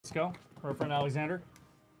Let's go. For our friend Alexander.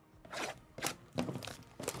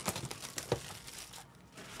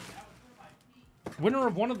 Winner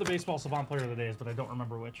of one of the Baseball Savant Player of the Days, but I don't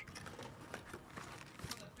remember which.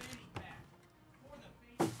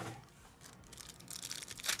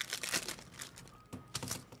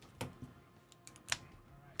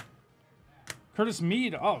 Curtis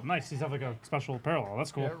Mead. Oh, nice. He's have like a special parallel.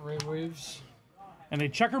 That's cool. Yeah, Ray Waves. And a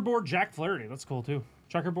checkerboard Jack Flaherty. That's cool too.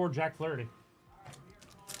 Checkerboard Jack Flaherty.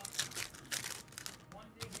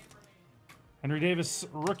 Henry Davis,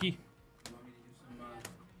 rookie.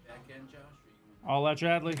 I'll let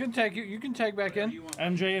Chadley. You can tag back in.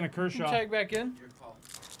 MJ and a Kershaw. You can tag back in.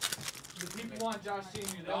 The people want Josh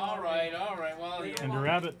Senior. All right. Well, yeah. Andrew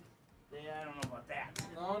Abbott. Yeah, I don't know about that.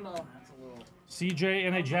 No. That's a little. CJ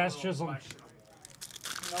and a Jazz Chisholm.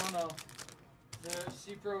 No. The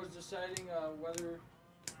C-Pro is deciding whether.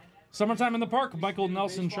 Summertime in the Park. Michael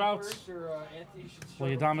Nelson shouts.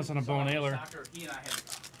 Lee Adamas and a Bo Naylor. Soccer, he and I had.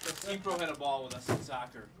 The C-Pro had a ball with us in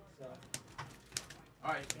soccer. So.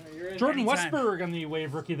 All right. Jordan Westberg on the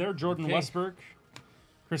wave rookie there. Jordan Westberg.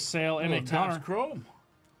 Chris Sale and a Connor. Chrome.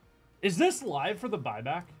 Is this live for the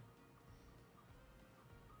buyback?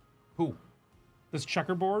 Who? This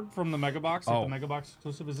checkerboard from the Mega Box, like the Mega Box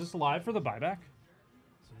exclusive. Is this live for the buyback?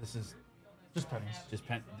 So this is just pennies.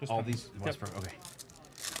 Just all these Westbrook. Yep. Okay.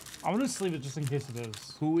 I'm gonna just leave it just in case it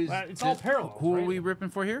is. Who is? It's all parallel. Who are we ripping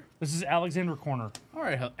for here? This is Alexander Corner. All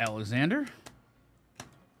right, Alexander.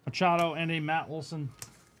 Machado and a Matt Wilson.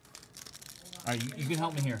 All right, you can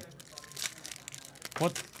help me here.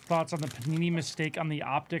 What thoughts on the Panini mistake on the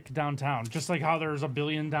optic downtown? Just like how there's a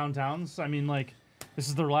billion downtowns. I mean, like, this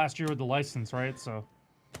is their last year with the license, right? So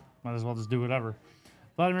might as well just do whatever.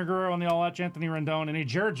 Vladimir Guerrero on the All-Etch, Anthony Rendon, and a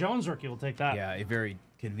Jared Jones rookie will take that. Yeah, a very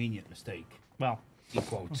convenient mistake. Well, he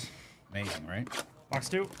quotes. Amazing, right? Box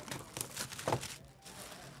 2.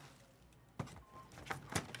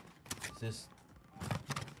 Is this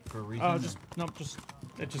for a reason?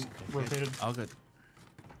 It just rotated. All good.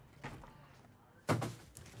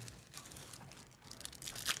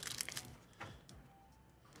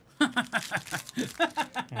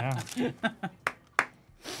 Yeah.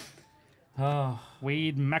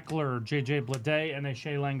 Wade Meckler, JJ Bleday, and a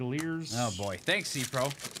Shea Langoliers. Oh boy, thanks, C-Pro.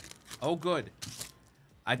 Oh good.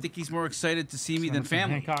 I think he's more excited to see me than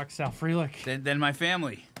family. Hancock, Sal Frelick. Than my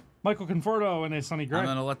family. Michael Conforto and a Sonny Gray. I'm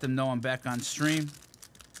gonna let them know I'm back on stream.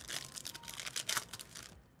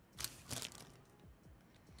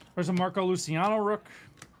 There's a Marco Luciano rook.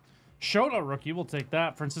 Shota rookie, we'll take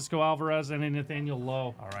that. Francisco Alvarez and a Nathaniel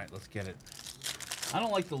Lowe. All right, let's get it. I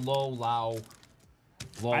don't like the low.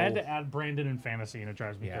 I had to add Brandon in fantasy, and it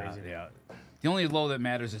drives me crazy. Yeah. The only low that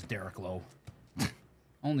matters is Derek Lowe.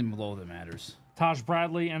 Only low that matters. Taj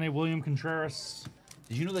Bradley and a William Contreras.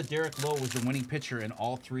 Did you know that Derek Lowe was the winning pitcher in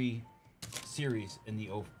all 3 series in the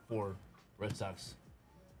 04 Red Sox?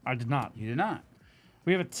 I did not. You did not.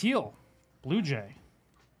 We have a teal Blue Jay.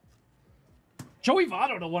 Joey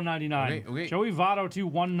Votto to 199. Okay. Joey Votto to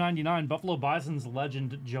 199. Buffalo Bison's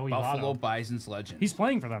legend, Joey Votto. Buffalo Bison's legend. He's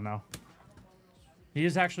playing for them now. He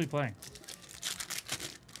is actually playing.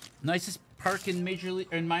 Nicest park in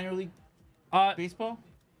minor league baseball?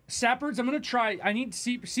 Sappards, I'm going to try. I need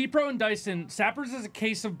C-Pro and Dyson. Sappards is a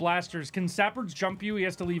case of blasters. Can Sappards jump you? He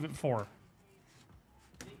has to leave at 4.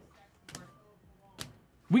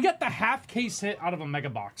 We got the half case hit out of a Mega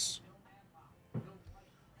Box.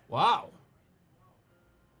 Wow.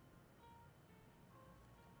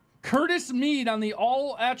 Curtis Mead on the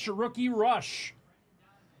All-Etch Rookie Rush.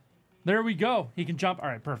 There we go. He can jump. All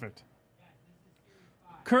right, perfect.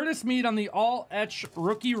 Curtis Mead on the All-Etch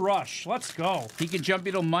Rookie Rush. Let's go. He can jump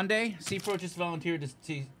you till Monday. C-Pro just volunteered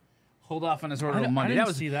to hold off on his order till Monday. That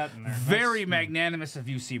was that in there. Very magnanimous of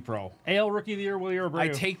you, C-Pro. AL Rookie of the Year, Willie Abreu. I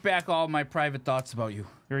take back all my private thoughts about you.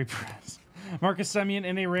 Very proud. Marcus Semien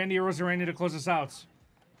and a Randy Arozarena to close us out.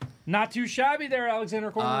 Not too shabby there, Alexander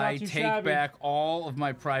Corner. I take back all of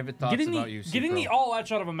my private thoughts about you, C-Pro. Getting the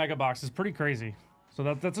All-Etch out of a Mega Box is pretty crazy. So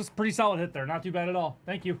that's a pretty solid hit there. Not too bad at all.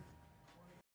 Thank you.